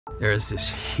There is this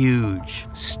huge,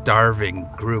 starving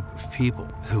group of people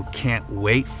who can't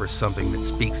wait for something that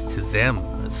speaks to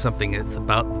them, something that's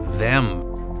about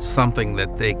them, something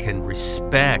that they can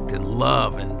respect and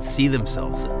love and see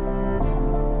themselves in.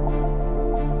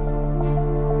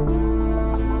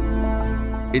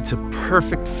 It's a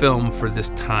perfect film for this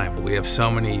time. We have so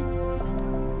many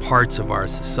parts of our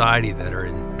society that are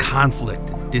in conflict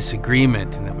and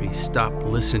disagreement, and that we stop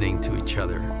listening to each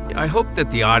other. I hope that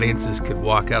the audiences could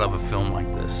walk out of a film like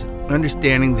this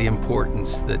understanding the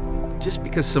importance that just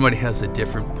because somebody has a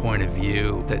different point of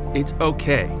view, that it's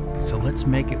okay. So let's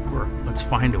make it work. Let's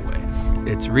find a way.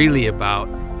 It's really about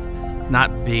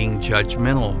not being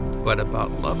judgmental, but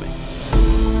about loving.